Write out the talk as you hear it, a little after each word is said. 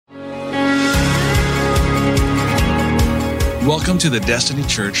Welcome to the Destiny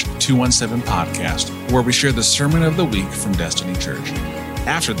Church 217 podcast, where we share the sermon of the week from Destiny Church.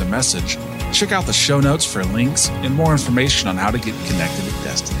 After the message, check out the show notes for links and more information on how to get connected with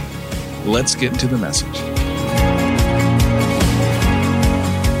Destiny. Let's get into the message.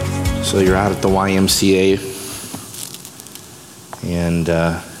 So you're out at the YMCA, and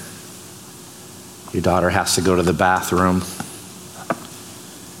your daughter has to go to the bathroom,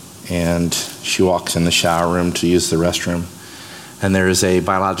 and she walks in the shower room to use the restroom, and there is a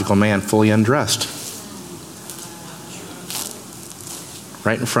biological man fully undressed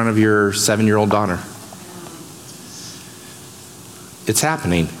right in front of your 7-year-old daughter. It's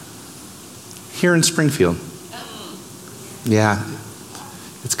happening here in Springfield. Yeah,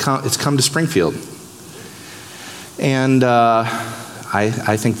 it's come to Springfield. And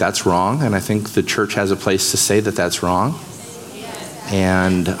I think that's wrong, and I think the church has a place to say that that's wrong.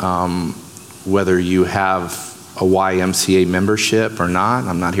 And whether you have a YMCA membership or not,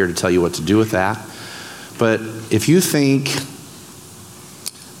 I'm not here to tell you what to do with that. But if you think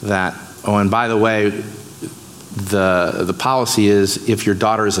that, oh, and by the way, the policy is if your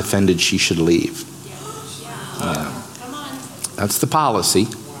daughter is offended, she should leave. Yeah. That's the policy.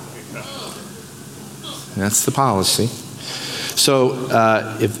 That's the policy. So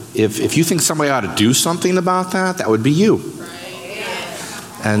if you think somebody ought to do something about that, that would be you.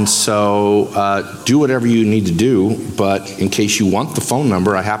 And so do whatever you need to do, but in case you want the phone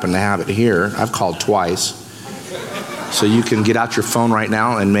number, I happen to have it here. I've called twice. So you can get out your phone right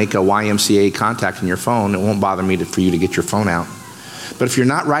now and make a YMCA contact in your phone. It won't bother me for you to get your phone out. But if you're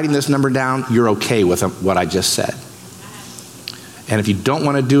not writing this number down, you're okay with what I just said. And if you don't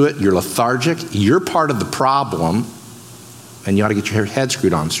want to do it, you're lethargic, you're part of the problem, and you ought to get your head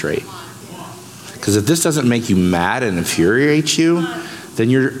screwed on straight. Because if this doesn't make you mad and infuriate you, then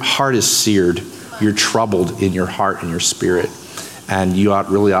your heart is seared. You're troubled in your heart and your spirit. And you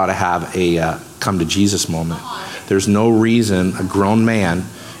really ought to have a come to Jesus moment. There's no reason a grown man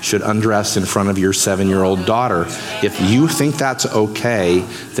should undress in front of your 7-year-old daughter. If you think that's okay,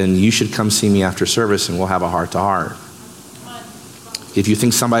 then you should come see me after service and we'll have a heart-to-heart. If you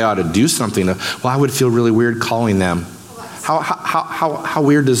think somebody ought to do something, well, I would feel really weird calling them. How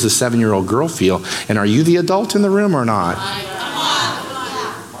weird does the 7-year-old girl feel? And are you the adult in the room or not?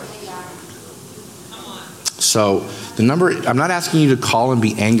 So the number, I'm not asking you to call and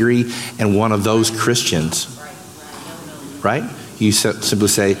be angry and one of those Christians, right? You simply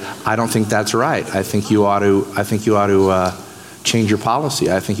say, I don't think that's right. I think you ought to change your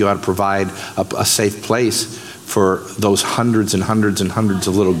policy. I think you ought to provide a safe place for those hundreds and hundreds and hundreds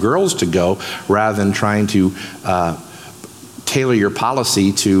of little girls to go, rather than trying to tailor your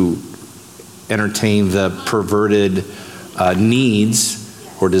policy to entertain the perverted needs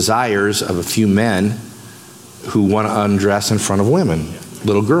or desires of a few men who want to undress in front of women,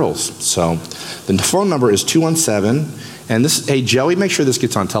 little girls. So the phone number is 217, and this, hey Joey, make sure this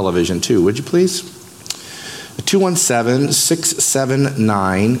gets on television too, would you please?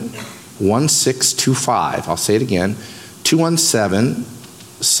 217-679-1625. I'll say it again,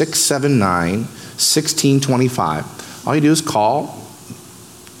 217-679-1625. All you do is call,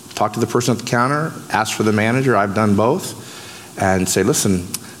 talk to the person at the counter, ask for the manager, I've done both, and say, listen,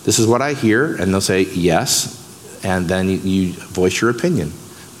 this is what I hear, and they'll say yes, and then you voice your opinion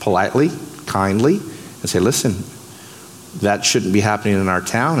politely, kindly, and say, listen, that shouldn't be happening in our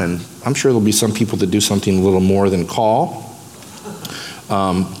town, and I'm sure there'll be some people that do something a little more than call,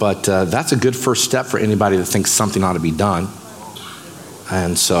 but that's a good first step for anybody that thinks something ought to be done.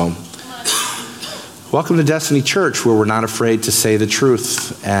 And so, welcome to Destiny Church, where we're not afraid to say the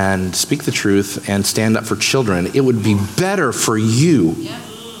truth and speak the truth and stand up for children. It would be better for you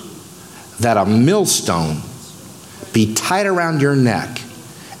that a millstone be tied around your neck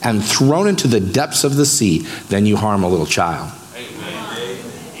and thrown into the depths of the sea than you harm a little child.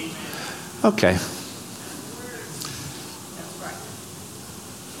 Okay.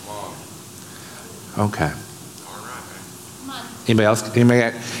 Okay. Anybody else?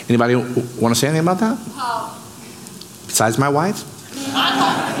 Anybody want to say anything about that? Besides my wife?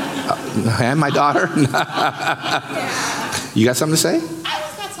 And my daughter? You got something to say? I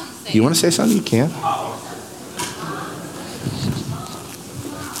just got something to say. You want to say something? You can.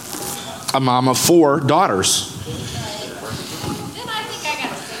 A mom of 4 daughters. Then I think I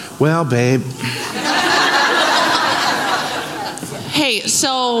got to say. Well, babe. Hey,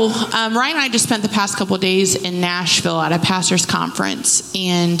 so Ryan and I just spent the past couple of days in Nashville at a pastor's conference,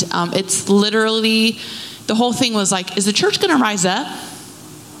 and it's literally, the whole thing was like, is the church going to rise up?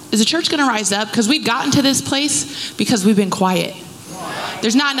 Is the church going to rise up? Because we've gotten to this place because we've been quiet.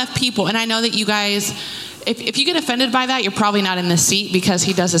 There's not enough people. And I know that you guys, if you get offended by that, you're probably not in this seat because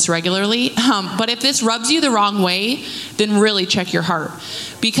he does this regularly. But if this rubs you the wrong way, then really check your heart.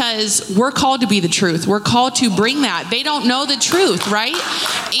 Because we're called to be the truth. We're called to bring that. They don't know the truth, right?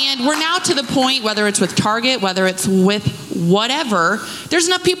 And we're now to the point, whether it's with Target, whether it's with whatever, there's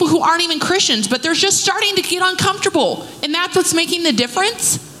enough people who aren't even Christians, but they're just starting to get uncomfortable. And that's what's making the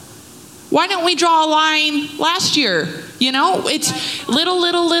difference. Why don't we draw a line last year? You know, it's little,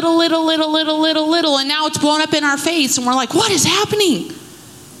 and now it's blown up in our face, and we're like, what is happening?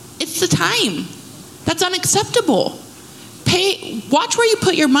 It's the time. That's unacceptable. Watch where you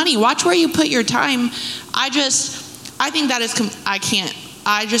put your money. Watch where you put your time. I think that is,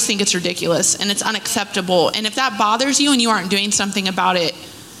 I just think it's ridiculous, and it's unacceptable. And if that bothers you and you aren't doing something about it,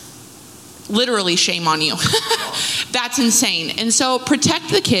 literally shame on you. That's insane. And so protect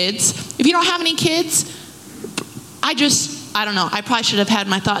the kids. If you don't have any kids, I don't know. I probably should have had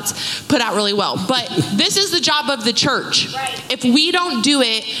my thoughts put out really well. But this is the job of the church. Right. If we don't do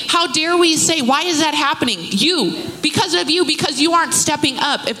it, how dare we say, why is that happening? Because of you, because you aren't stepping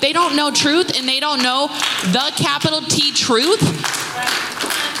up. If they don't know truth and they don't know the capital T truth,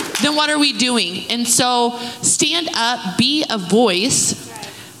 then what are we doing? And so stand up, be a voice.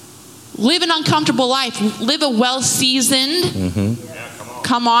 Live an uncomfortable life. Live a well-seasoned.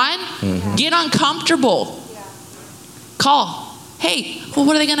 Come on. Get uncomfortable. Call. Hey, well,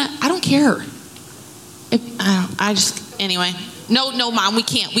 what are they going to? I don't care. Anyway. No, Mom, we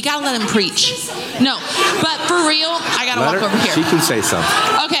can't. We got to let him preach. No, but for real, I got to walk over here. She can say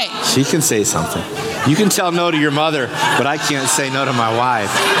something. Okay. She can say something. You can tell no to your mother, but I can't say no to my wife.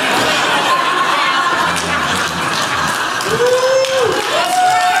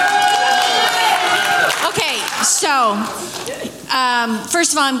 So,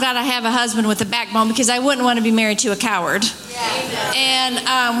 first of all, I'm glad I have a husband with a backbone because I wouldn't want to be married to a coward. And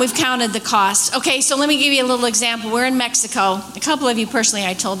we've counted the cost. Okay, so let me give you a little example. We're in Mexico. A couple of you personally,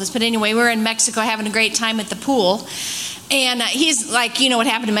 I told this. But anyway, we're in Mexico having a great time at the pool. And he's like, you know what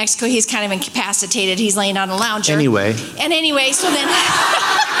happened in Mexico? He's kind of incapacitated. He's laying on a lounger. Anyway, so then...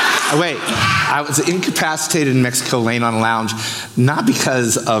 Wait, I was incapacitated in Mexico laying on a lounge, not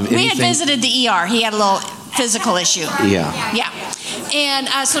because of anything. We had visited the ER. He had a little physical issue. Yeah. And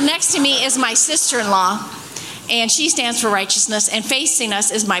so next to me is my sister-in-law, and she stands for righteousness. And facing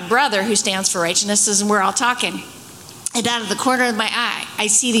us is my brother, who stands for righteousness, and we're all talking. And out of the corner of my eye, I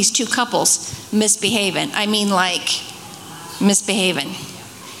see these two couples misbehaving. I mean, like, misbehaving.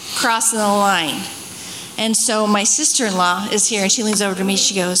 Crossing the line. And so my sister-in-law is here, and she leans over to me.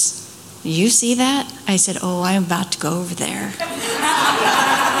 She goes, "You see that?" I said, "Oh, I'm about to go over there."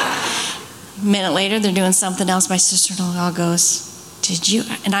 A minute later, they're doing something else. My sister-in-law goes, "Did you?"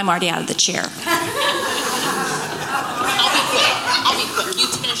 And I'm already out of the chair. I'll be quick. You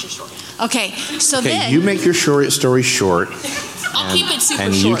finish your story. Okay, so then... you make your story short. I'll keep it super short.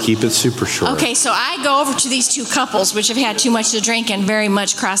 And you keep it super short. Okay, so I go over to these two couples, which have had too much to drink and very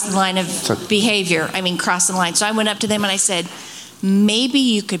much crossed the line of behavior. I mean, crossed the line. So I went up to them and I said, "Maybe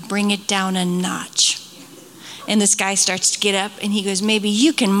you could bring it down a notch." And this guy starts to get up and he goes, "Maybe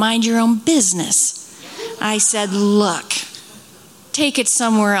you can mind your own business." I said, "Look, take it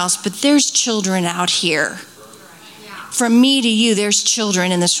somewhere else, but there's children out here. From me to you, there's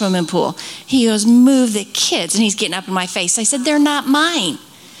children in the swimming pool." He goes, "Move the kids." And he's getting up in my face. I said, "They're not mine,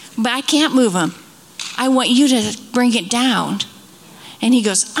 but I can't move them. I want you to bring it down." And he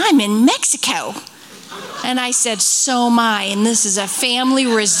goes, "I'm in Mexico." And I said, "So am I, and this is a family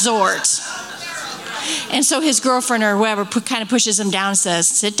resort." And so his girlfriend or whoever kind of pushes him down and says,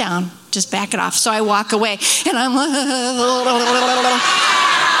 "Sit down, just back it off." So I walk away, and I'm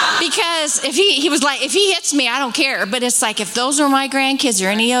because if he was like, if he hits me, I don't care. But it's like, if those are my grandkids or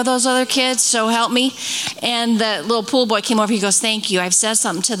any of those other kids, so help me. And the little pool boy came over. He goes, "Thank you. I've said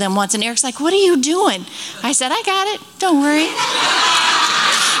something to them once." And Eric's like, "What are you doing?" I said, "I got it. Don't worry."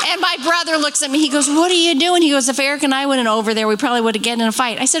 And my brother looks at me. He goes, "What are you doing?" He goes, "If Eric and I went over there, we probably would have gotten in a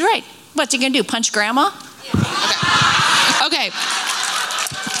fight." I said, "Right. What's he going to do? Punch grandma?" Okay.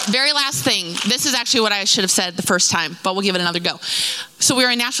 Very last thing. This is actually what I should have said the first time, but we'll give it another go. So we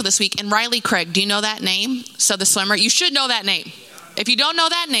were in Nashville this week, and Riley Craig, do you know that name? So the swimmer, you should know that name. If you don't know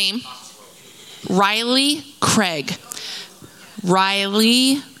that name, Riley Craig.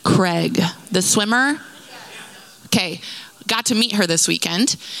 Riley Craig, the swimmer. Okay, got to meet her this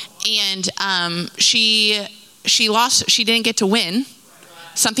weekend, and she didn't get to win.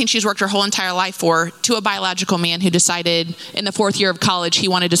 Something she's worked her whole entire life for, to a biological man who decided in the 4th year of college he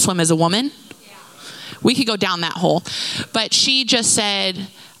wanted to swim as a woman. We could go down that hole. But she just said,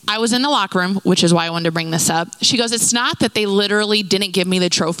 I was in the locker room, which is why I wanted to bring this up. She goes, it's not that they literally didn't give me the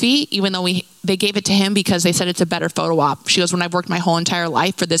trophy, even though they gave it to him because they said it's a better photo op. She goes, when I've worked my whole entire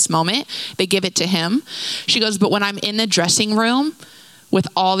life for this moment, they give it to him. She goes, but when I'm in the dressing room with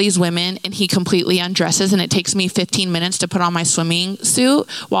all these women and he completely undresses and it takes me 15 minutes to put on my swimming suit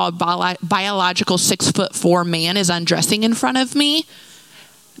while a biological 6'4" man is undressing in front of me,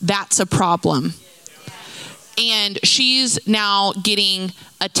 that's a problem. And she's now getting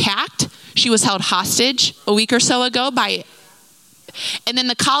attacked. She was held hostage a week or so ago and then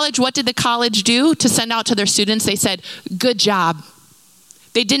the college, what did the college do to send out to their students? They said, good job.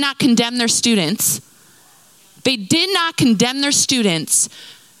 They did not condemn their students. They did not condemn their students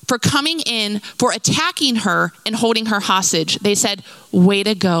for coming in, for attacking her and holding her hostage. They said, way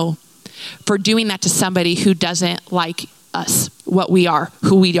to go for doing that to somebody who doesn't like us, what we are,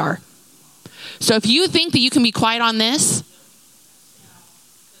 who we are. So if you think that you can be quiet on this,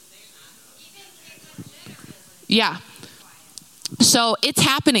 yeah. So it's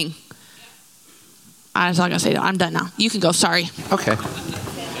happening. I'm not going to say that. I'm done now. You can go. Sorry. Okay.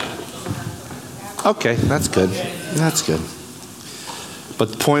 Okay, that's good. That's good.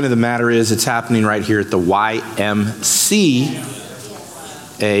 But the point of the matter is it's happening right here at the YMCA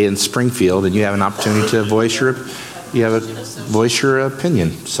in Springfield, and you have an opportunity to voice your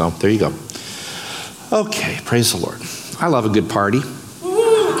opinion. So there you go. Okay, praise the Lord. I love a good party.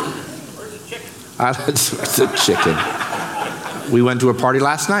 It's a chicken. We went to a party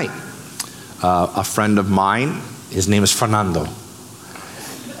last night. A friend of mine, his name is Fernando.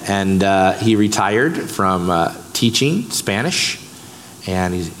 And he retired from teaching Spanish.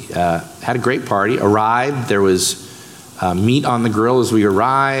 And he had a great party. Arrived, there was meat on the grill as we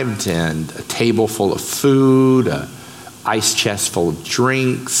arrived, and a table full of food, an ice chest full of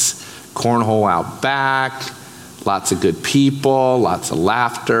drinks, cornhole out back, lots of good people, lots of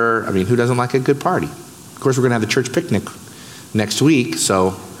laughter. I mean, who doesn't like a good party? Of course, we're going to have the church picnic next week,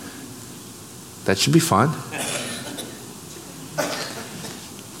 so that should be fun.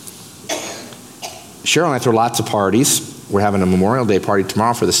 Cheryl and I throw lots of parties. We're having a Memorial Day party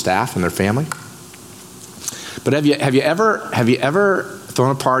tomorrow for the staff and their family. But have you ever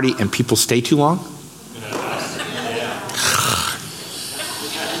thrown a party and people stay too long?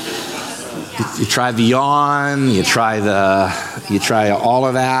 You try the yawn, you try all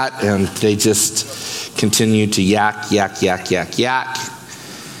of that, and they just continue to yak.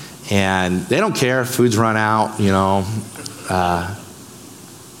 And they don't care if food's run out,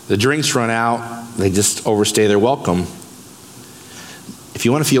 the drinks run out, they just overstay their welcome. If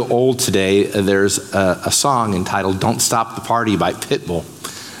you want to feel old today, there's a song entitled Don't Stop the Party by Pitbull.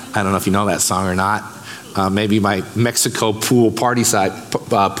 I don't know if you know that song or not. Maybe my Mexico pool party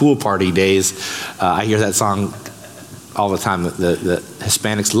days, I hear that song all the time. The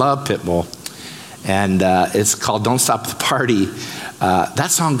Hispanics love Pitbull. And it's called Don't Stop the Party. That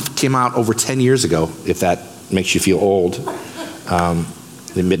song came out over 10 years ago, if that makes you feel old.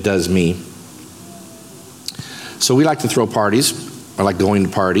 It does me. So we like to throw parties. I like going to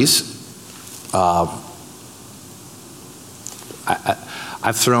parties.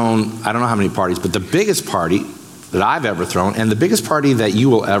 I've thrown, I don't know how many parties, but the biggest party that I've ever thrown, and the biggest party that you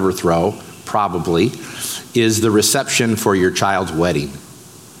will ever throw, probably, is the reception for your child's wedding.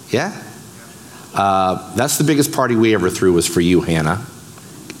 Yeah? That's the biggest party we ever threw was for you, Hannah.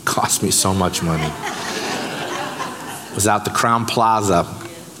 It cost me so much money. It was out the Crown Plaza.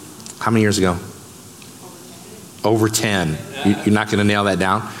 How many years ago? Over 10. You're not going to nail that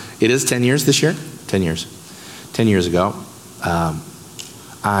down? It is 10 years this year? 10 years. 10 years ago.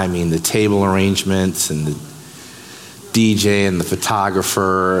 I mean, the table arrangements and the DJ and the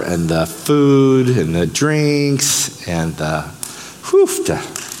photographer and the food and the drinks and the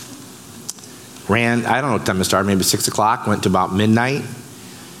ran, I don't know what time it started, maybe 6 o'clock, went to about midnight,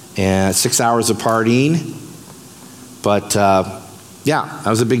 and 6 hours of partying. But yeah, that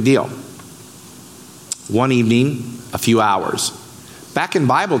was a big deal. One evening, a few hours. Back in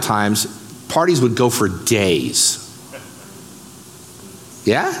Bible times, parties would go for days.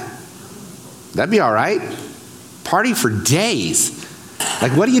 Yeah? That'd be all right. Party for days.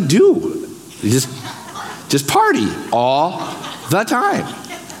 Like, what do? You just party all the time.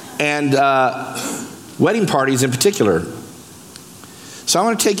 And wedding parties in particular. So I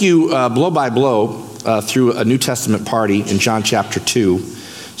want to take you blow by blow through a New Testament party in John chapter 2.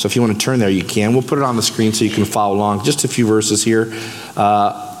 So if you want to turn there, you can. We'll put it on the screen so you can follow along. Just a few verses here.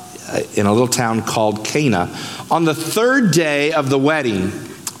 In a little town called Cana. On the third day of the wedding,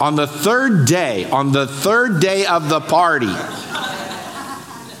 on the third day of the party,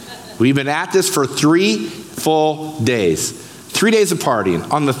 we've been at this for 3 full days. 3 days of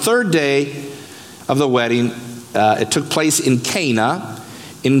partying. On the third day of the wedding, it took place in Cana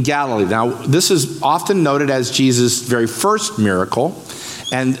in Galilee. Now, this is often noted as Jesus' very first miracle.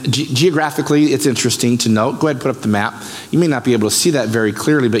 And geographically, it's interesting to note. Go ahead and put up the map. You may not be able to see that very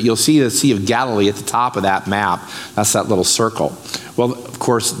clearly, but you'll see the Sea of Galilee at the top of that map. That's that little circle. Well, of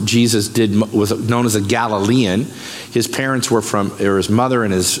course, Jesus was known as a Galilean. His parents were his mother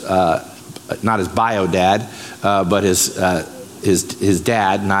and his, not his bio dad, but his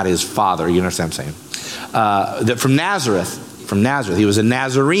dad, not his father. You understand what I'm saying? From Nazareth. He was a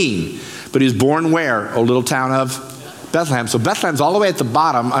Nazarene, but he was born where? A little town of Bethlehem. So Bethlehem's all the way at the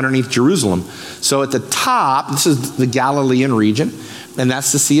bottom underneath Jerusalem. So at the top, this is the Galilean region, and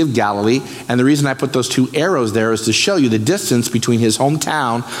that's the Sea of Galilee. And the reason I put those two arrows there is to show you the distance between his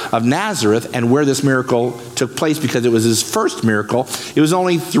hometown of Nazareth and where this miracle took place, because it was his first miracle. It was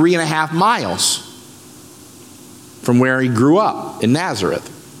only 3.5 miles from where he grew up in Nazareth.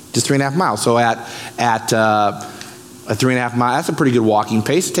 Just 3.5 miles. So at 3.5 miles, that's a pretty good walking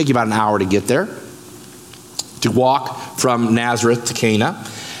pace. It'd take you about an hour to get there, to walk from Nazareth to Cana.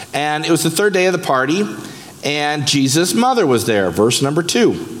 And it was the third day of the party, and Jesus' mother was there, verse number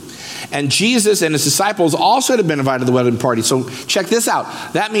 2. And Jesus and his disciples also had been invited to the wedding party. So check this out.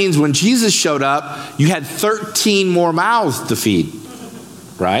 That means when Jesus showed up, you had 13 more mouths to feed,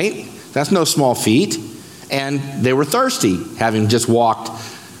 right? That's no small feat. And they were thirsty, having just walked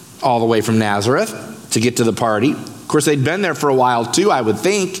all the way from Nazareth to get to the party. Of course, they'd been there for a while too, I would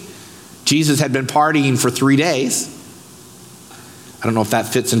think. Jesus had been partying for 3 days. I don't know if that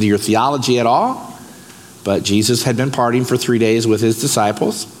fits into your theology at all, but Jesus had been partying for 3 days with his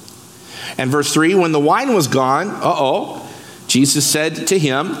disciples. And verse 3, when the wine was gone, Jesus said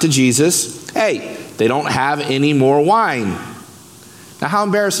to Jesus, hey, they don't have any more wine. Now, how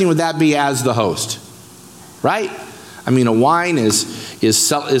embarrassing would that be as the host? Right? I mean, a wine is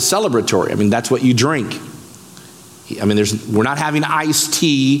celebratory. I mean, that's what you drink. I mean, we're not having iced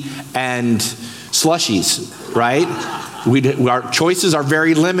tea and slushies, right? Our choices are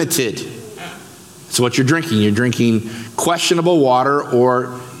very limited. So what you're drinking questionable water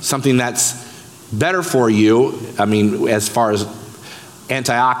or something that's better for you. I mean, as far as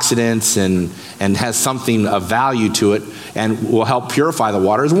antioxidants and has something of value to it and will help purify the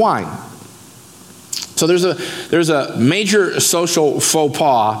water is wine. So there's a major social faux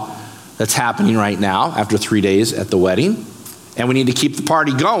pas that's happening right now after 3 days at the wedding. And we need to keep the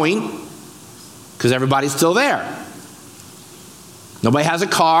party going because everybody's still there. Nobody has a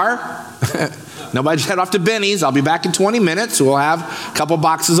car. Nobody just head off to Benny's. I'll be back in 20 minutes. We'll have a couple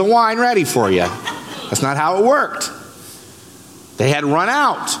boxes of wine ready for you. That's not how it worked. They had run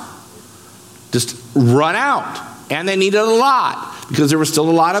out. Just run out. And they needed a lot because there were still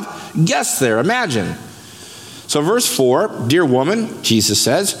a lot of guests there. Imagine. So verse 4, dear woman, Jesus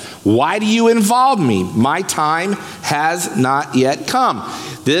says, why do you involve me? My time has not yet come.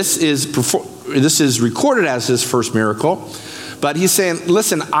 This is recorded as his first miracle, but he's saying,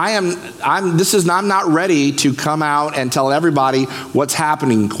 listen, I'm not ready to come out and tell everybody what's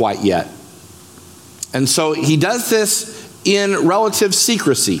happening quite yet. And so he does this in relative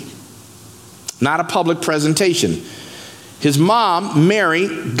secrecy, not a public presentation. His mom,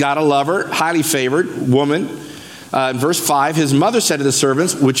 Mary, got a lover, highly favored woman. In verse 5, his mother said to the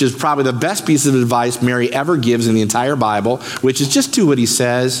servants, which is probably the best piece of advice Mary ever gives in the entire Bible, which is just do what he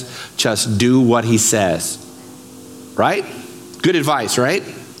says, just do what he says. Right? Good advice, right?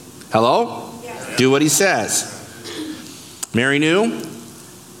 Hello? Yes. Do what he says. Mary knew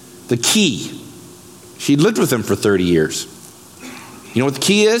the key. She'd lived with him for 30 years. You know what the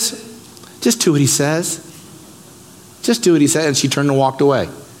key is? Just do what he says. Just do what he said. And she turned and walked away.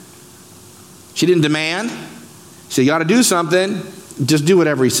 She didn't demand. She said, you got to do something. Just do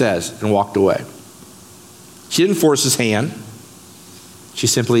whatever he says, and walked away. She didn't force his hand. She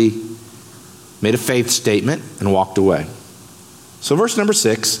simply made a faith statement and walked away. So verse number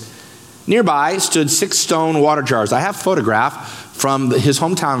 6, nearby stood 6 stone water jars. I have a photograph from his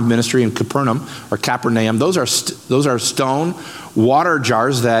hometown ministry in Capernaum. Those are stone water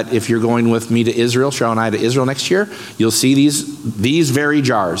jars that if you're going with me to Israel, Cheryl and I to Israel next year, you'll see these very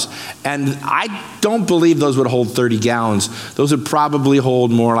jars. And I don't believe those would hold 30 gallons. Those would probably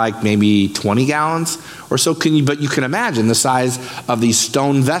hold more like maybe 20 gallons or so. But you can imagine the size of these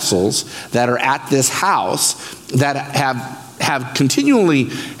stone vessels that are at this house that have continually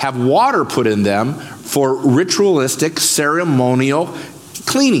have water put in them for ritualistic, ceremonial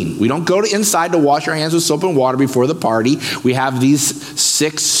cleaning. We don't go to inside to wash our hands with soap and water before the party. We have these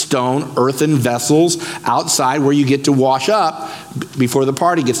 6 stone earthen vessels outside where you get to wash up before the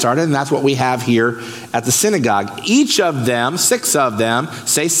party gets started, and that's what we have here at the synagogue. Each of them, 6 of them,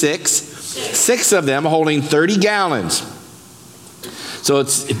 say 6, 6 of them holding 30 gallons. So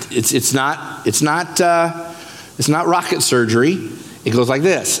it's not rocket surgery. It goes like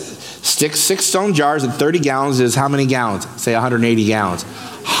this. 6 stone jars and 30 gallons is how many gallons? Say 180 gallons.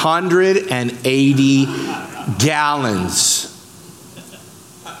 180 gallons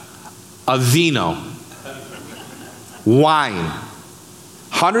of vino. Wine.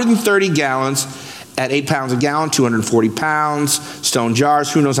 130 gallons at 8 pounds a gallon, 240 pounds, stone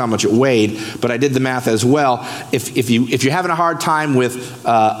jars. Who knows how much it weighed, but I did the math as well. If you're having a hard time with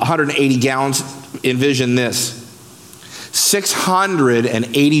 180 gallons, envision this.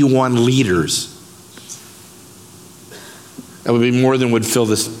 681 liters. That would be more than would fill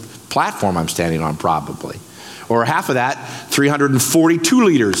this platform I'm standing on, probably. Or half of that, 342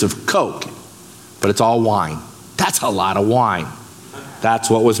 liters of Coke. But it's all wine. That's a lot of wine. That's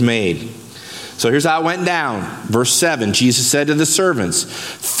what was made. So here's how it went down. Verse 7, Jesus said to the servants,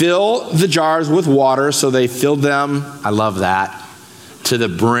 fill the jars with water. So they filled them, I love that, to the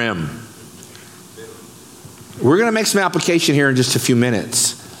brim. We're going to make some application here in just a few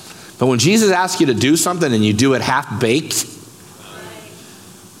minutes. But when Jesus asks you to do something and you do it half-baked,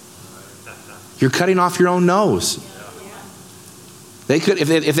 you're cutting off your own nose. They could,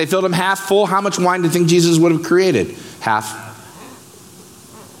 if they filled them half full, how much wine do you think Jesus would have created? Half.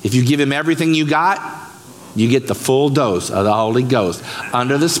 If you give him everything you got, you get the full dose of the Holy Ghost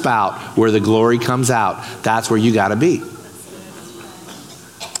under the spout where the glory comes out. That's where you got to be.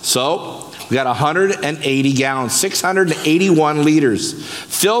 So we got 180 gallons, 681 liters.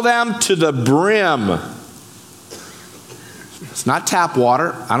 Fill them to the brim. It's not tap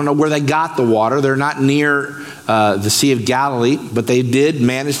water. I don't know where they got the water. They're not near the Sea of Galilee, but they did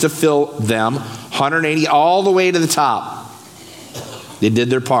manage to fill them 180 all the way to the top. They did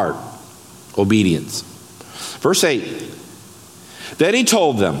their part. Obedience. Verse 8. Then he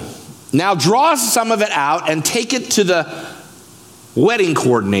told them, now draw some of it out and take it to the wedding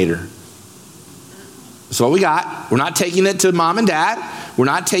coordinator. That's what we got. We're not taking it to mom and dad. We're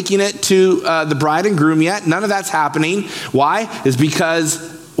not taking it to the bride and groom yet. None of that's happening. Why? Is because,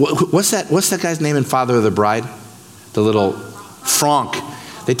 what's that guy's name in Father of the Bride? The little Franck.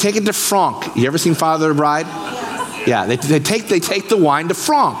 They take it to Franck. You ever seen Father of the Bride? Yeah, they take the wine to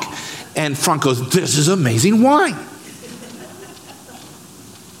Franck. And Franck goes, this is amazing wine.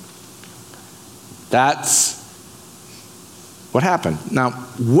 That's what happened. Now,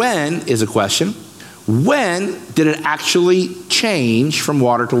 when is a question. When did it actually change from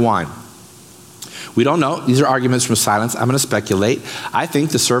water to wine? We don't know. These are arguments from silence. I'm going to speculate. I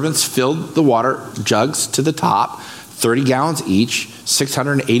think the servants filled the water jugs to the top, 30 gallons each,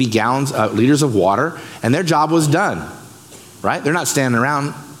 680 liters of water, and their job was done. Right? They're not standing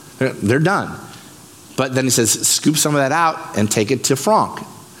around. They're done. But then he says, scoop some of that out and take it to Franck.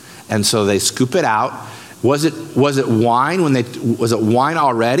 And so they scoop it out. Was it wine was it wine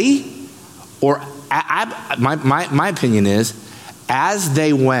already? Or my opinion is, as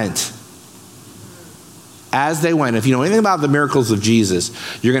they went, if you know anything about the miracles of Jesus,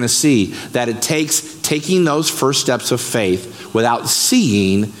 you're going to see that it takes taking those first steps of faith without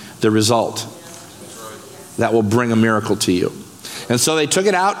seeing the result that will bring a miracle to you. And so they took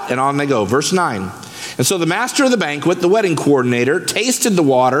it out and on they go. Verse 9. And so the master of the banquet, the wedding coordinator, tasted the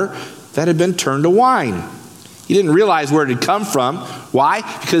water that had been turned to wine. He didn't realize where it had come from. Why?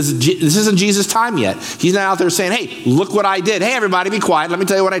 Because this isn't Jesus' time yet. He's not out there saying, hey, look what I did. Hey, everybody, be quiet. Let me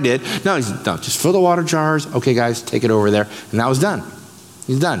tell you what I did. No, just fill the water jars. Okay, guys, take it over there. And that was done.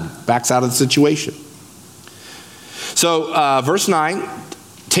 He's done. Backs out of the situation. So verse 9,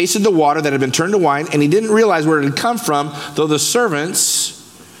 tasted the water that had been turned to wine, and he didn't realize where it had come from, though the servants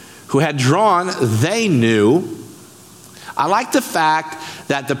who had drawn, they knew. I like the fact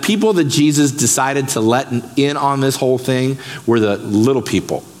that the people that Jesus decided to let in on this whole thing were the little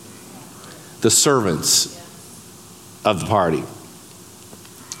people, the servants of the party.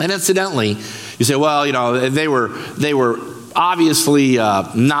 And incidentally, you say, well, you know, they were obviously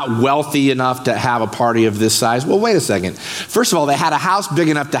not wealthy enough to have a party of this size. Well, wait a second. First of all, they had a house big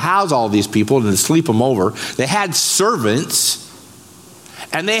enough to house all these people and to sleep them over. They had servants,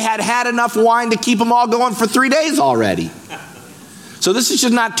 and they had enough wine to keep them all going for 3 days already. So this is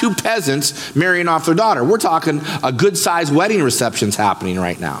just not two peasants marrying off their daughter. We're talking a good-sized wedding reception's happening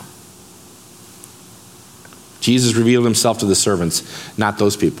right now. Jesus revealed himself to the servants, not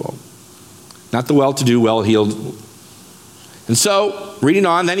those people. Not the well-to-do, well-heeled. And so reading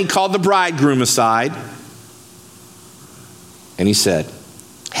on, then he called the bridegroom aside and he said,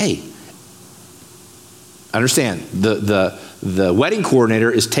 hey, understand, the wedding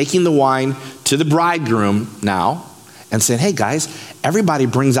coordinator is taking the wine to the bridegroom now and saying, hey guys, everybody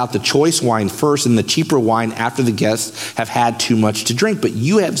brings out the choice wine first and the cheaper wine after the guests have had too much to drink. But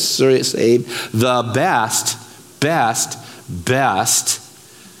you have saved the best,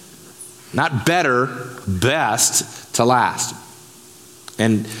 not better, best to last.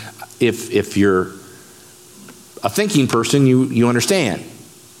 And if you're a thinking person, you understand.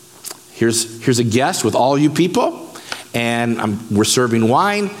 Here's a guest with all you people, and we're serving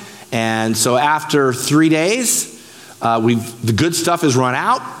wine. And so after 3 days, the good stuff has run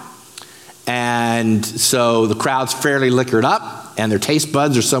out, and so the crowd's fairly liquored up, and their taste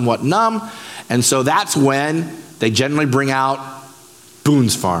buds are somewhat numb, and so that's when they generally bring out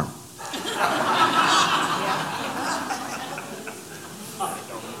Boone's Farm.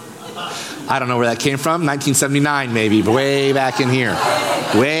 I don't know where that came from, 1979 maybe, but way back in here.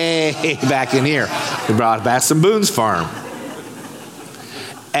 Way back in here. We brought back some Boone's Farm.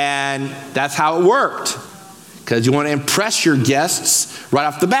 And that's how it worked. Because you want to impress your guests right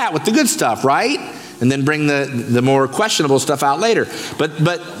off the bat with the good stuff, right? And then bring the more questionable stuff out later. But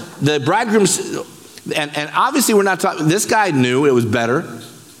the bridegrooms, and obviously we're not talking, this guy knew it was better.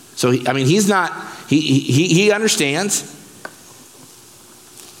 So, he's not, he understands.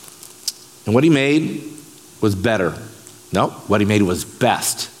 And what he made was better. No, what he made was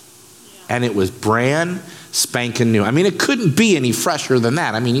best. And it was brand spanking new. It couldn't be any fresher than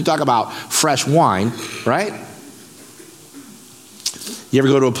that. You talk about fresh wine, right? You ever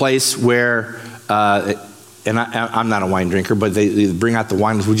go to a place where, and I'm not a wine drinker, but they bring out the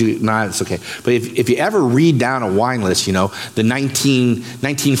wine list. Would you? No, it's okay. But if you ever read down a wine list, the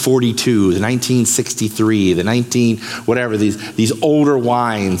 1942, the 1963, the whatever, these older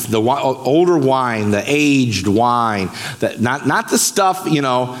wines, the older wine, the aged wine, that not the stuff,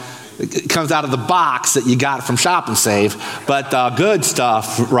 it comes out of the box that you got from Shop and Save, but the good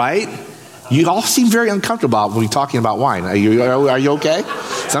stuff, right? You all seem very uncomfortable when we're talking about wine. Are you okay?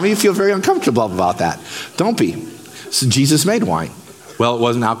 Some of you feel very uncomfortable about that. Don't be. So Jesus made wine. Well, it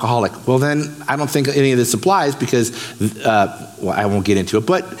wasn't alcoholic. Well, then I don't think any of this applies because, I won't get into it,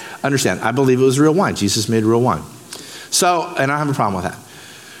 but understand, I believe it was real wine. Jesus made real wine. So, and I don't have a problem with that.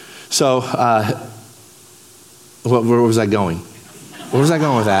 So, where was I going? Where was I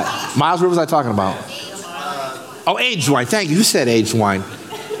going with that? Miles, what was I talking about? Oh, aged wine. Thank you. Who said aged wine?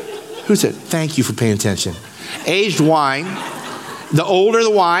 Who said? Thank you for paying attention. Aged wine. The older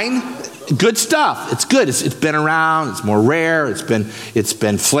the wine, good stuff. It's good. It's been around. It's more rare. It's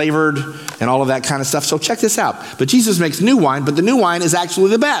been flavored and all of that kind of stuff. So check this out. But Jesus makes new wine, but the new wine is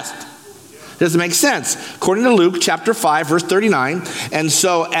actually the best. Does it make sense? According to Luke chapter 5, verse 39,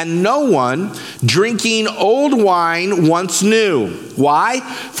 and no one drinking old wine wants new. Why?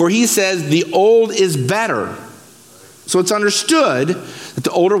 For he says the old is better. So it's understood that the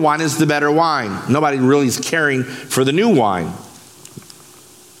older wine is the better wine. Nobody really is caring for the new wine.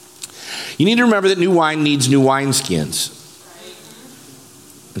 You need to remember that new wine needs new wineskins.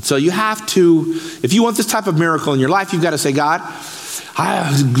 And so you have to, if you want this type of miracle in your life, you've got to say, God,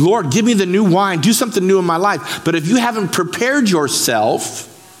 Lord, give me the new wine. Do something new in my life. But if you haven't prepared yourself,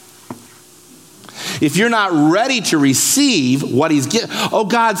 if you're not ready to receive what he's giving, oh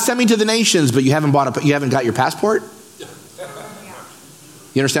God, send me to the nations, but you haven't got your passport?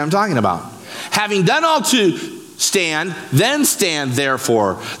 You understand what I'm talking about? Having done all to stand, then stand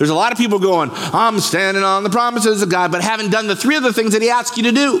therefore. There's a lot of people going, I'm standing on the promises of God, but haven't done the three other things that he asked you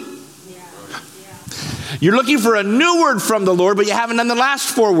to do. You're looking for a new word from the Lord, but you haven't done the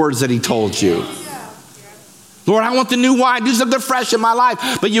last 4 words that he told you. Lord, I want the new wine. Do something fresh in my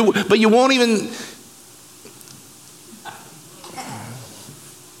life. But you won't even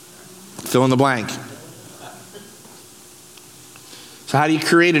fill in the blank. So how do you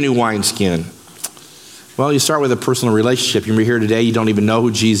create a new wineskin? Well, you start with a personal relationship. You're here today, you don't even know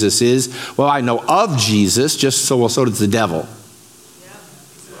who Jesus is. Well, I know of Jesus, so does the devil.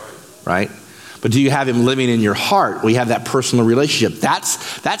 Right? But do you have him living in your heart? Well, you have that personal relationship.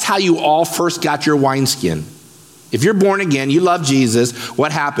 That's how you all first got your wineskin. If you're born again, you love Jesus,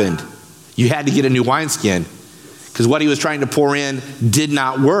 what happened? You had to get a new wineskin. Because what he was trying to pour in did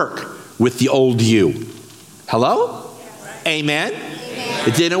not work with the old you. Hello? Amen?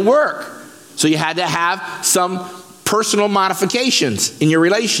 It didn't work. So you had to have some personal modifications in your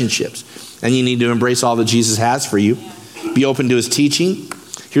relationships. And you need to embrace all that Jesus has for you. Be open to his teaching.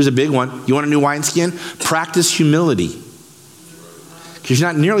 Here's a big one. You want a new wineskin? Practice humility. Because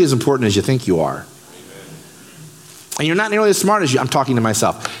you're not nearly as important as you think you are. And you're not nearly as smart as I'm talking to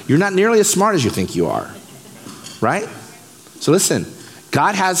myself. You're not nearly as smart as you think you are. Right? So listen,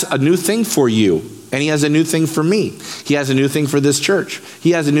 God has a new thing for you. And he has a new thing for me. He has a new thing for this church.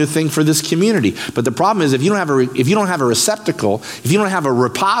 He has a new thing for this community. But the problem is if you don't have a receptacle, if you don't have a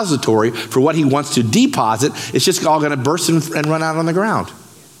repository for what he wants to deposit, it's just all going to burst and run out on the ground.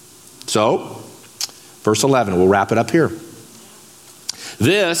 So, verse 11, we'll wrap it up here.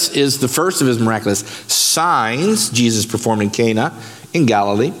 This is the first of his miraculous signs Jesus performed in Cana in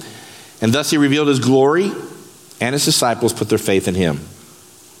Galilee. And thus he revealed his glory, and his disciples put their faith in him.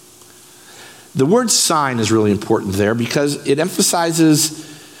 The word sign is really important there because it emphasizes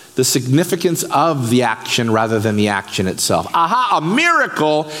the significance of the action rather than the action itself. Aha, a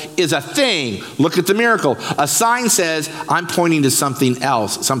miracle is a thing. Look at the miracle. A sign says, I'm pointing to something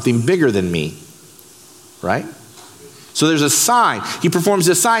else, something bigger than me. Right? So there's a sign. He performs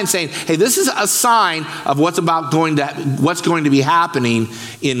a sign saying, hey, this is a sign of what's going to be happening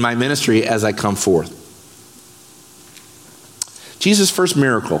in my ministry as I come forth. Jesus' first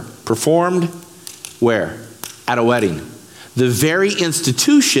miracle performed where? At a wedding. The very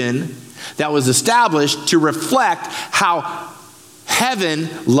institution that was established to reflect how heaven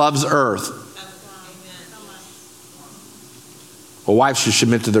loves earth. Well, wives should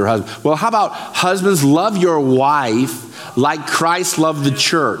submit to their husbands. Well, how about husbands, love your wife like Christ loved the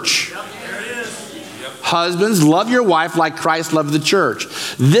church? Husbands, love your wife like Christ loved the church.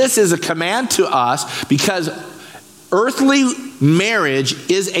 This is a command to us because earthly marriage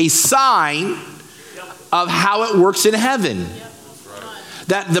is a sign of how it works in heaven.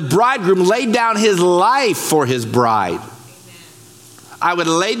 That the bridegroom laid down his life for his bride. I would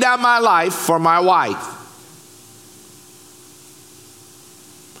lay down my life for my wife.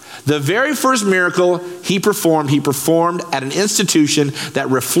 The very first miracle he performed at an institution that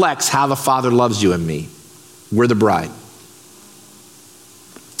reflects how the Father loves you and me. We're the bride.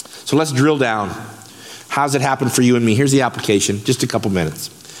 So let's drill down. How's it happen for you and me? Here's the application, just a couple minutes.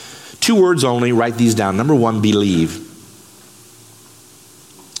 2 words only, write these down. Number 1, believe.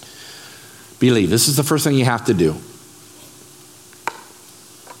 Believe. This is the first thing you have to do.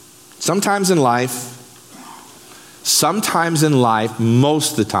 Sometimes in life,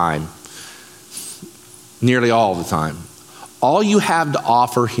 most of the time, nearly all the time, all you have to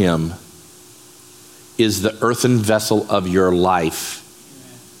offer him is the earthen vessel of your life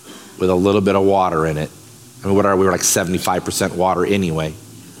with a little bit of water in it. I mean, we were like 75% water anyway.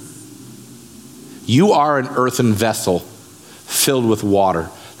 You are an earthen vessel filled with water.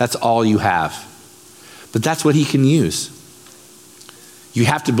 That's all you have. But that's what he can use. You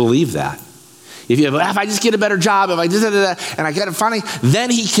have to believe that. If I just get a better job, if I just and I get it finally, then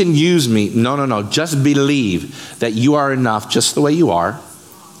he can use me. No. Just believe that you are enough just the way you are.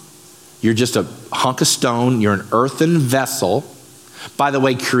 You're just a hunk of stone. You're an earthen vessel, by the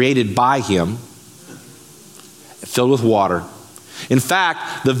way, created by him, filled with water. In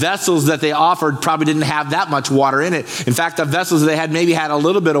fact, the vessels that they offered probably didn't have that much water in it. In fact, the vessels they had maybe had a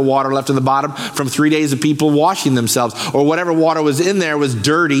little bit of water left in the bottom from 3 days of people washing themselves, or whatever water was in there was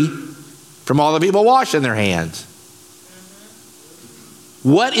dirty from all the people washing their hands.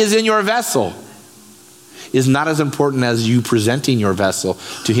 What is in your vessel is not as important as you presenting your vessel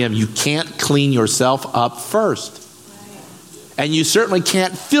to him. You can't clean yourself up first. And you certainly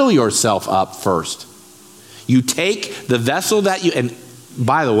can't fill yourself up first. You take the vessel that you, and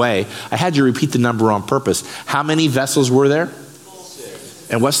by the way, I had you repeat the number on purpose. How many vessels were there?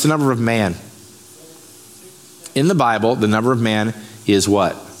 6. And what's the number of man? In the Bible, the number of man is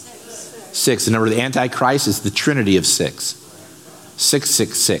what? 6. The number of the Antichrist is the Trinity of 6.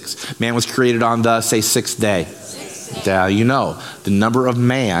 666. Man was created on the, say, 6th day. Now you know, the number of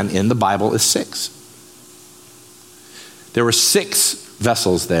man in the Bible is 6. There were 6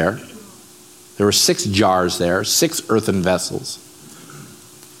 vessels there. There were 6 jars there, 6 earthen vessels.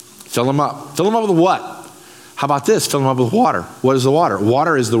 Fill them up. Fill them up with what? How about this? Fill them up with water. What is the water?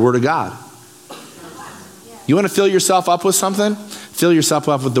 Water is the Word of God. You want to fill yourself up with something? Fill yourself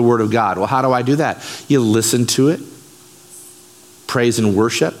up with the Word of God. Well, how do I do that? You listen to it. Praise and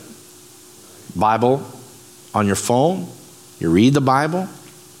worship. Bible on your phone. You read the Bible.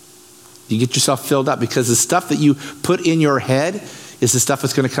 You get yourself filled up, because the stuff that you put in your head is the stuff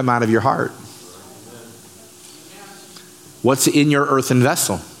that's going to come out of your heart. What's in your earthen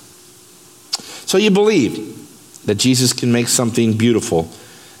vessel? So you believe that Jesus can make something beautiful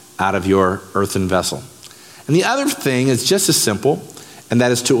out of your earthen vessel. And the other thing is just as simple, and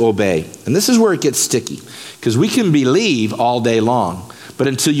that is to obey. And this is where it gets sticky, because we can believe all day long, But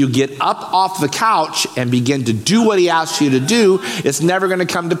until you get up off the couch and begin to do what he asks you to do, it's never going to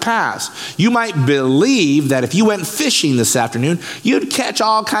come to pass. You might believe that if you went fishing this afternoon, you'd catch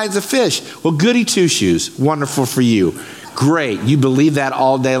all kinds of fish. Well, goody two-shoes. Wonderful for you. Great. You believe that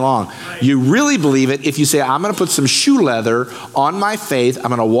all day long. You really believe it if you say, I'm going to put some shoe leather on my faith. I'm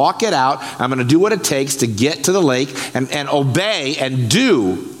going to walk it out. I'm going to do what it takes to get to the lake and obey and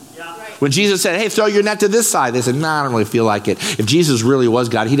do. When Jesus said, hey, throw your net to this side, they said, no, I don't really feel like it. If Jesus really was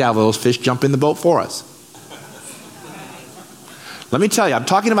God, he'd have those fish jump in the boat for us. Let me tell you, I'm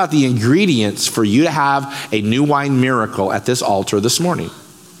talking about the ingredients for you to have a new wine miracle at this altar this morning.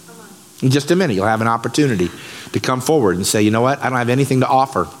 In just a minute, you'll have an opportunity to come forward and say, you know what, I don't have anything to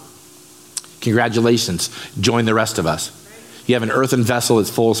offer. Congratulations, join the rest of us. You have an earthen vessel that's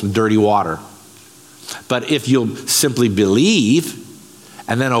full of some dirty water. But if you'll simply believe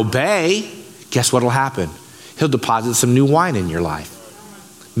and then obey, guess what will happen? He'll deposit some new wine in your life.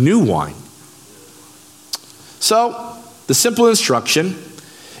 New wine. So, the simple instruction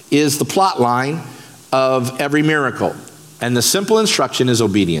is the plot line of every miracle. And the simple instruction is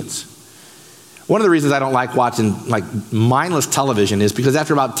obedience. One of the reasons I don't like watching mindless television is because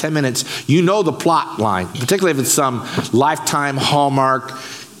after about 10 minutes, you know the plot line, particularly if it's some Lifetime Hallmark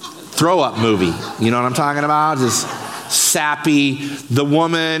throw-up movie. You know what I'm talking about? Just sappy. The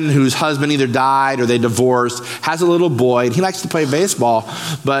woman whose husband either died or they divorced has a little boy, and he likes to play baseball,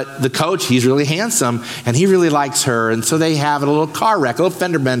 but the coach, he's really handsome, and he really likes her, and so they have a little car wreck, a little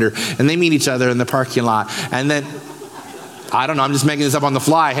fender bender, and they meet each other in the parking lot, and then I don't know, I'm just making this up on the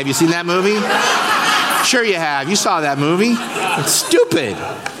fly. Have you seen that movie? Sure you have. You saw that movie. It's stupid.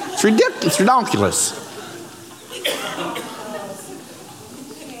 It's ridiculous. It's ridiculous.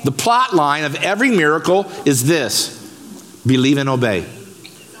 The plot line of every miracle is this: believe and obey.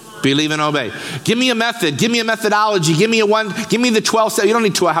 Believe and obey. Give me a method. Give me a methodology. Give me the 12 steps. You don't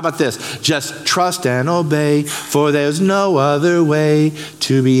need 12. How about this? Just trust and obey, for there's no other way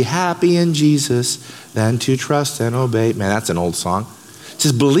to be happy in Jesus than to trust and obey. Man, that's an old song.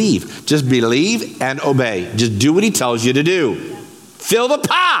 Just believe. Just believe and obey. Just do what he tells you to do. Fill the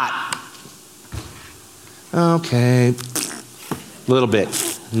pot. Okay. A little bit.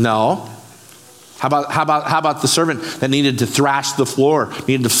 No. How about the servant that needed to thrash the floor,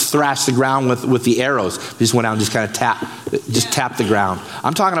 needed to thrash the ground with the arrows? He just went out and just kind of tap the ground.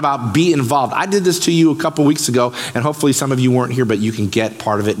 I'm talking about be involved. I did this to you a couple weeks ago, and hopefully some of you weren't here, but you can get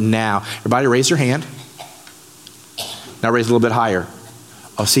part of it now. Everybody raise your hand. Now raise a little bit higher.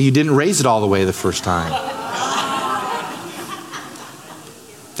 Oh, see, you didn't raise it all the way the first time.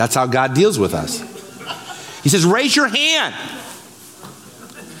 That's how God deals with us. He says, raise your hand.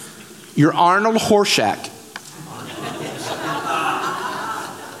 You're Arnold Horshack.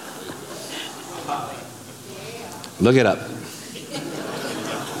 Look it up.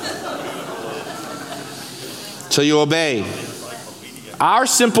 So you obey. Our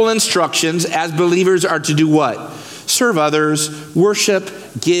simple instructions as believers are to do what? Serve others, worship,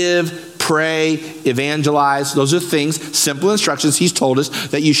 give, pray, evangelize. Those are things, simple instructions he's told us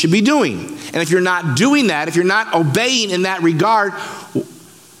that you should be doing. And if you're not doing that, if you're not obeying in that regard,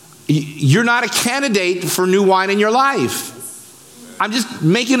 you're not a candidate for new wine in your life. I'm just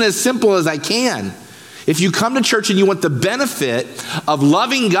making it as simple as I can. If you come to church and you want the benefit of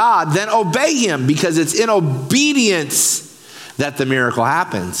loving God, then obey him, because it's in obedience that the miracle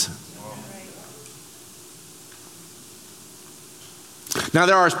happens. Now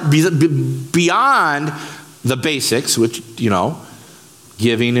there are beyond the basics, which,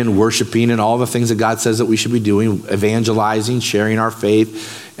 giving and worshiping and all the things that God says that we should be doing, evangelizing, sharing our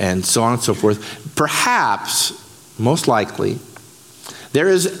faith, and so on and so forth. Perhaps, most likely, there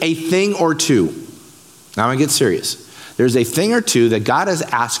is a thing or two. Now I'm going to get serious. There's a thing or two that God has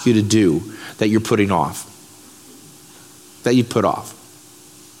asked you to do that you're putting off. That you put off.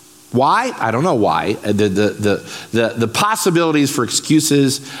 Why? I don't know why. The possibilities for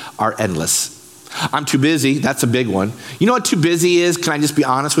excuses are endless. I'm too busy. That's a big one. You know what too busy is? Can I just be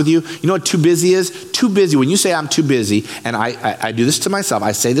honest with you? You know what too busy is? Too busy. When you say I'm too busy, and I do this to myself,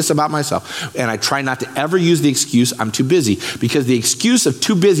 I say this about myself, and I try not to ever use the excuse I'm too busy, because the excuse of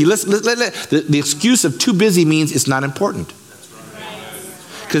too busy, the excuse of too busy means it's not important.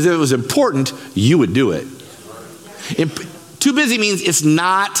 Because if it was important, you would do it. Too busy means it's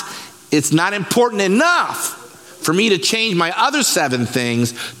not important enough for me to change my other 7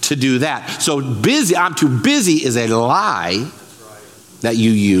 things to do that. So I'm too busy is a lie that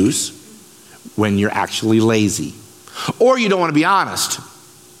you use when you're actually lazy. Or you don't want to be honest.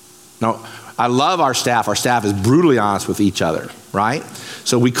 No, I love our staff. Our staff is brutally honest with each other, right?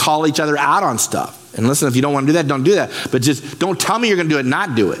 So we call each other out on stuff. And listen, if you don't want to do that, don't do that. But just don't tell me you're going to do it and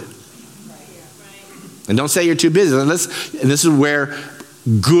not do it. And don't say you're too busy. And this is where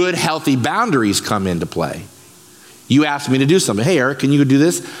good, healthy boundaries come into play. You asked me to do something. Hey, Eric, can you go do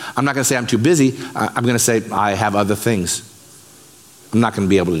this? I'm not going to say I'm too busy. I'm going to say I have other things. I'm not going to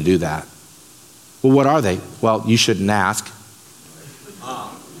be able to do that. Well, what are they? Well, you shouldn't ask.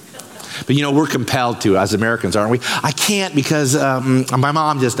 But we're compelled to as Americans, aren't we? I can't because my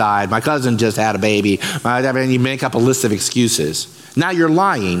mom just died. My cousin just had a baby. And you make up a list of excuses. Now you're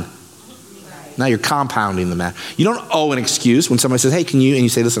lying. Now you're compounding the matter. You don't owe an excuse when somebody says, hey, can you? And you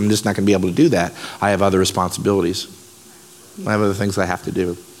say, listen, I'm just not going to be able to do that. I have other responsibilities. I have other things I have to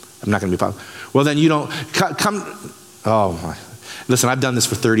do. I'm not going to be possible. Well, then you don't come. Oh, my. Listen, I've done this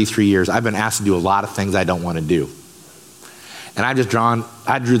for 33 years. I've been asked to do a lot of things I don't want to do. And I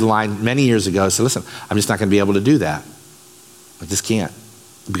drew the line many years ago. So listen, I'm just not going to be able to do that. I just can't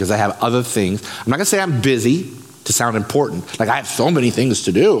because I have other things. I'm not going to say I'm busy to sound important. Like I have so many things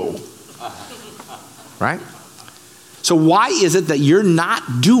to do. Right? So why is it that you're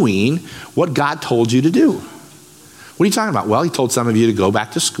not doing what God told you to do? What are you talking about? Well, he told some of you to go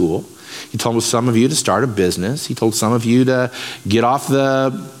back to school. He told some of you to start a business. He told some of you to get off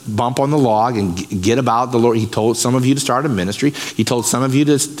the bump on the log and get about the Lord. He told some of you to start a ministry. He told some of you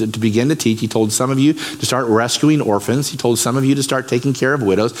to begin to teach. He told some of you to start rescuing orphans. He told some of you to start taking care of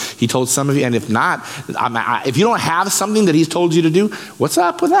widows. He told some of you, and if not, if you don't have something that he's told you to do, what's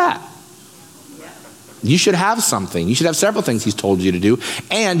up with that? You should have something. You should have several things he's told you to do,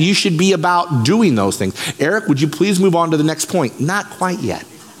 and you should be about doing those things. Eric, would you please move on to the next point? Not quite yet.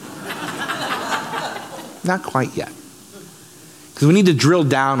 Not quite yet. Because we need to drill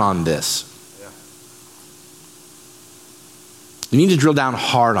down on this. We need to drill down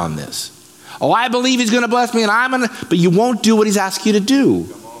hard on this. Oh, I believe he's going to bless me, and I'm going to, but you won't do what he's asked you to do.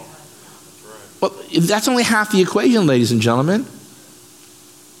 Well, that's only half the equation, ladies and gentlemen.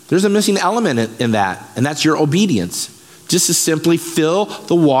 There's a missing element in that, and that's your obedience. Just to simply fill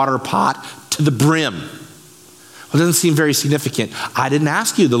the water pot to the brim. Well, it doesn't seem very significant. I didn't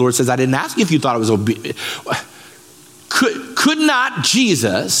ask you. The Lord says, I didn't ask you if you thought it was obedient. Could not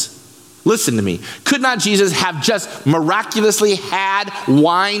Jesus, listen to me, could not Jesus have just miraculously had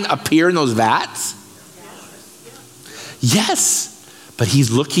wine appear in those vats? Yes, but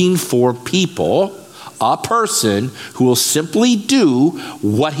he's looking for people, a person who will simply do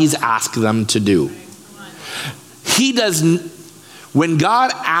what he's asked them to do. He doesn't, when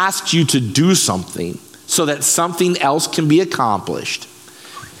God asks you to do something so that something else can be accomplished,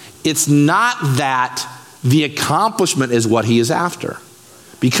 it's not that the accomplishment is what he is after.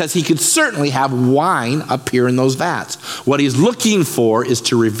 Because he could certainly have wine appear in those vats. What he's looking for is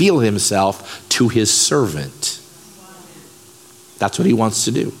to reveal himself to his servant. That's what he wants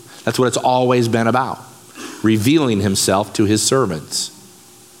to do. That's what it's always been about. Revealing himself to his servants.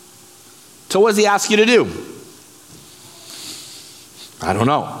 So what does he ask you to do? I don't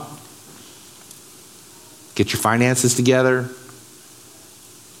know. Get your finances together.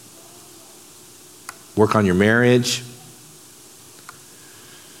 Work on your marriage.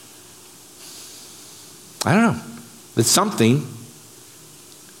 I don't know. It's something.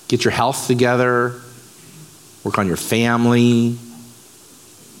 Get your health together. Work on your family.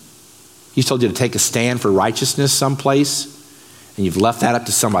 He's told you to take a stand for righteousness someplace, and you've left that up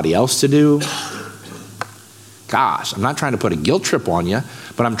to somebody else to do. Gosh, I'm not trying to put a guilt trip on you,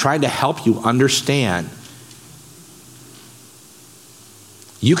 but I'm trying to help you understand.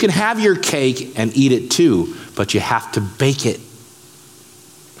 You can have your cake and eat it too, but you have to bake it.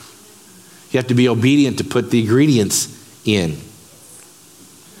 You have to be obedient to put the ingredients in.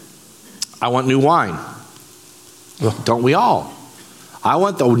 I want new wine. Well, don't we all? I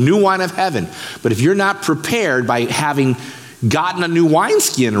want the new wine of heaven. But if you're not prepared by having gotten a new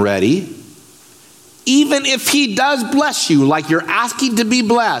wineskin ready, even if he does bless you like you're asking to be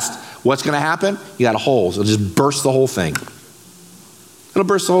blessed, what's going to happen? You got holes. It'll just burst the whole thing. It'll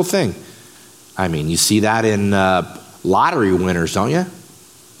burst the whole thing. I mean, you see that in lottery winners, don't you?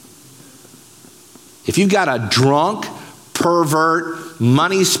 If you've got a drunk, pervert,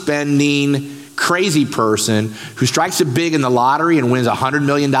 money-spending, crazy person who strikes it big in the lottery and wins $100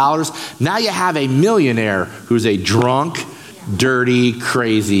 million, now you have a millionaire who's a drunk, dirty,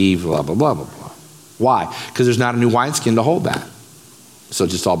 crazy, blah, blah, blah, blah, blah. Why? Because there's not a new wineskin to hold that. So it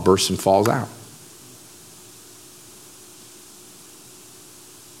just all bursts and falls out.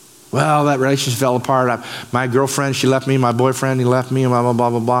 Well, that relationship fell apart. My girlfriend, she left me. My boyfriend, he left me, blah, blah, blah,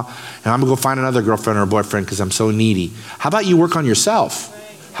 blah, blah. And I'm going to go find another girlfriend or boyfriend because I'm so needy. How about you work on yourself?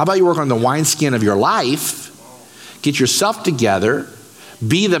 How about you work on the wineskin of your life? Get yourself together.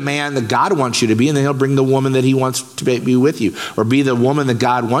 Be the man that God wants you to be, and then he'll bring the woman that he wants to be with you. Or be the woman that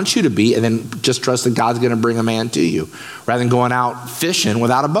God wants you to be, and then just trust that God's going to bring a man to you, rather than going out fishing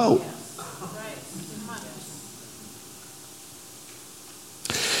without a boat.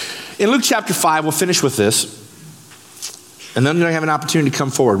 In Luke chapter 5, we'll finish with this, and then you're going to have an opportunity to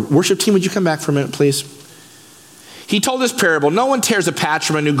come forward. Worship team, would you come back for a minute, please? He told this parable. No one tears a patch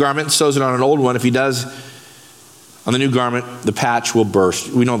from a new garment and sews it on an old one. If he does, on the new garment, the patch will burst.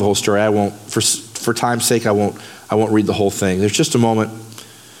 We know the whole story. I won't, for time's sake, I won't read the whole thing. There's just a moment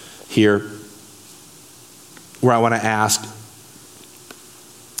here where I want to ask,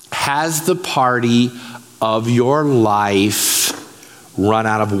 has the party of your life run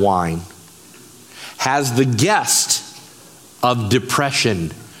out of wine? Has the guest of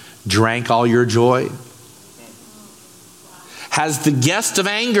depression drank all your joy? Has the guest of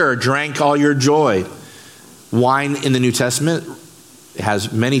anger drank all your joy? Wine in the New Testament, it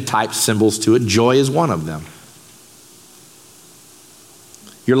has many types, symbols to it. Joy is one of them.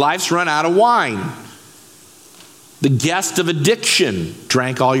 Your life's run out of wine. The guest of addiction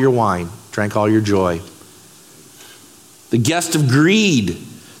drank all your wine, drank all your joy. The guest of greed,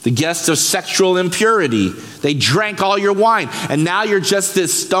 the guest of sexual impurity, they drank all your wine. And now you're just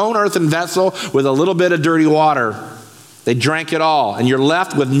this stone earthen vessel with a little bit of dirty water. They drank it all, and you're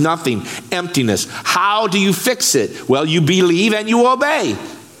left with nothing, emptiness. How do you fix it? Well, you believe and you obey. Amen.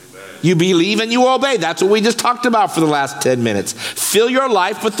 You believe and you obey. That's what we just talked about for the last 10 minutes. Fill your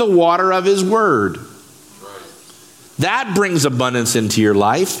life with the water of his word. Right. That brings abundance into your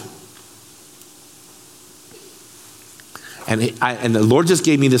life. And the Lord just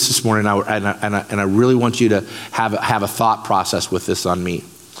gave me this morning, and I really want you to have a thought process with this on me.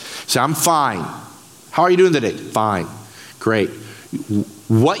 So I'm fine. How are you doing today? Fine. Great.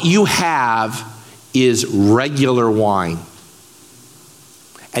 What you have is regular wine.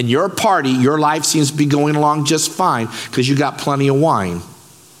 And your party, your life seems to be going along just fine because you got plenty of wine.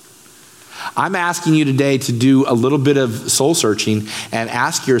 I'm asking you today to do a little bit of soul searching and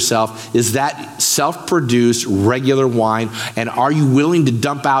ask yourself, is that self-produced regular wine? And are you willing to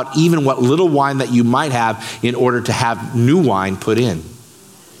dump out even what little wine that you might have in order to have new wine put in?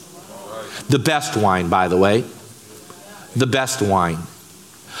 The best wine, by the way. The best wine.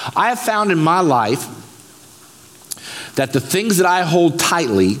 I have found in my life that the things that I hold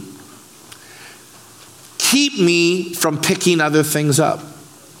tightly keep me from picking other things up.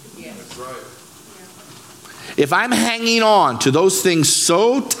 That's right. If I'm hanging on to those things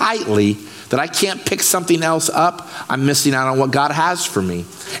so tightly that I can't pick something else up, I'm missing out on what God has for me.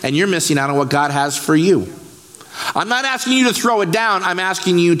 And you're missing out on what God has for you. I'm not asking you to throw it down. I'm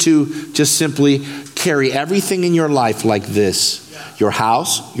asking you to just simply carry everything in your life like this. Your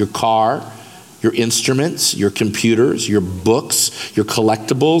house, your car, your instruments, your computers, your books, your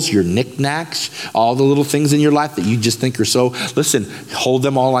collectibles, your knickknacks, all the little things in your life that you just think are so. Listen, hold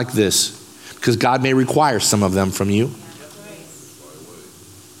them all like this, because God may require some of them from you.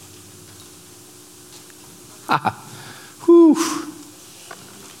 Whew.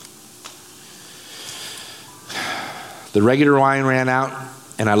 The regular wine ran out,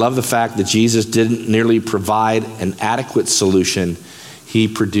 and I love the fact that Jesus didn't merely provide an adequate solution. He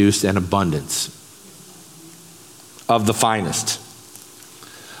produced an abundance of the finest.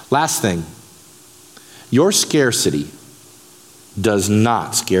 Last thing, your scarcity does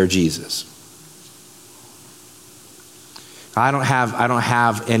not scare Jesus. I don't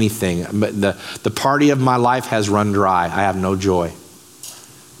have anything. But the party of my life has run dry. I have no joy.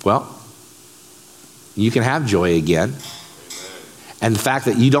 Well, you can have joy again. And the fact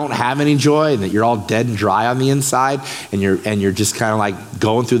that you don't have any joy and that you're all dead and dry on the inside and you're just kind of like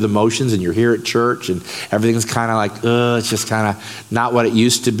going through the motions and you're here at church and everything's kind of like, it's just kind of not what it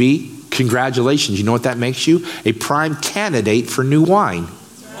used to be. Congratulations. You know what that makes you? A prime candidate for new wine.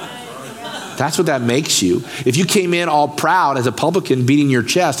 That's what that makes you. If you came in all proud as a publican beating your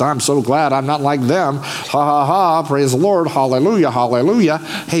chest, I'm so glad I'm not like them. Ha ha ha, praise the Lord, hallelujah, hallelujah.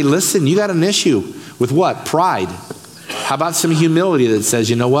 Hey, listen, you got an issue with what? Pride. How about some humility that says,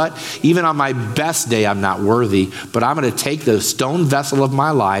 you know what? Even on my best day, I'm not worthy, but I'm going to take the stone vessel of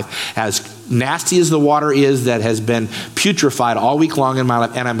my life, as nasty as the water is that has been putrefied all week long in my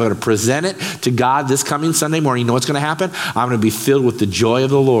life, and I'm going to present it to God this coming Sunday morning. You know what's going to happen? I'm going to be filled with the joy of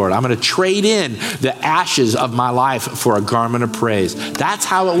the Lord. I'm going to trade in the ashes of my life for a garment of praise. That's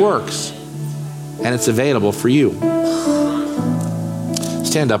how it works. And it's available for you.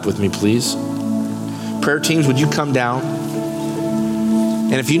 Stand up with me, please. Prayer teams, would you come down?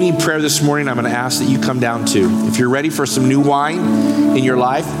 And if you need prayer this morning, I'm going to ask that you come down too. If you're ready for some new wine in your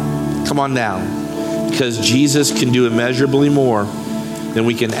life, come on down. Because Jesus can do immeasurably more than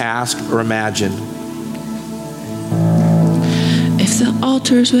we can ask or imagine. If the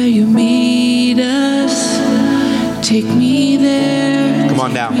altar's where you meet us, take me there. Come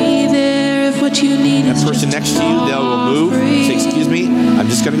on down. Take me there if what you need That is person just next to you, they'll move. Say, excuse me, I'm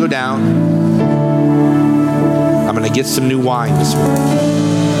just going to go down. I'm going to get some new wine this morning.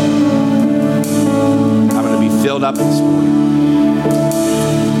 I'm going to be filled up this morning.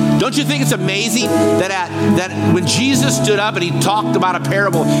 Don't you think it's amazing that when Jesus stood up and he talked about a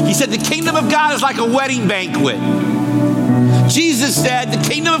parable, he said the kingdom of God is like a wedding banquet. Jesus said the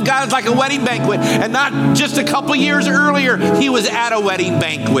kingdom of God is like a wedding banquet, and not just a couple years earlier, he was at a wedding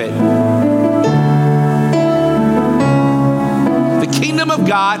banquet. The kingdom of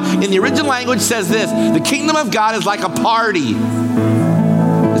God, in the original language, says this: the kingdom of God is like a party.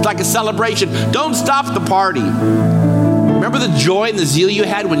 It's like a celebration. Don't stop the party. Remember the joy and the zeal you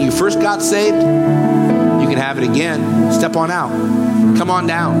had when you first got saved? You can have it again. Step on out. Come on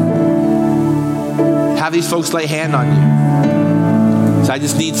down. Have these folks lay hand on you. So I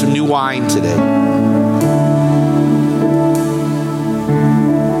just need some new wine today.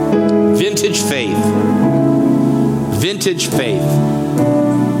 Vintage faith. Vintage faith.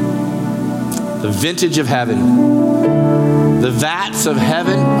 The vintage of heaven. The vats of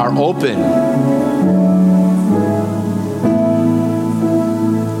heaven are open.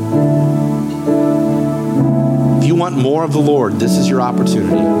 If you want more of the Lord, this is your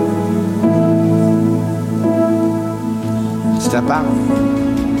opportunity. Step out.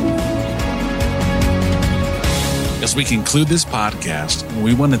 As we conclude this podcast,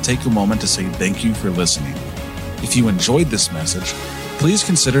 we want to take a moment to say thank you for listening. If you enjoyed this message, please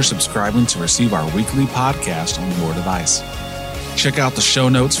consider subscribing to receive our weekly podcast on your device. Check out the show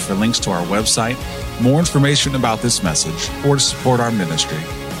notes for links to our website, more information about this message, or to support our ministry.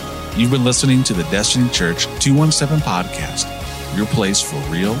 You've been listening to the Destiny Church 217 podcast, your place for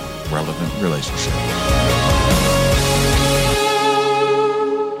real, relevant relationship.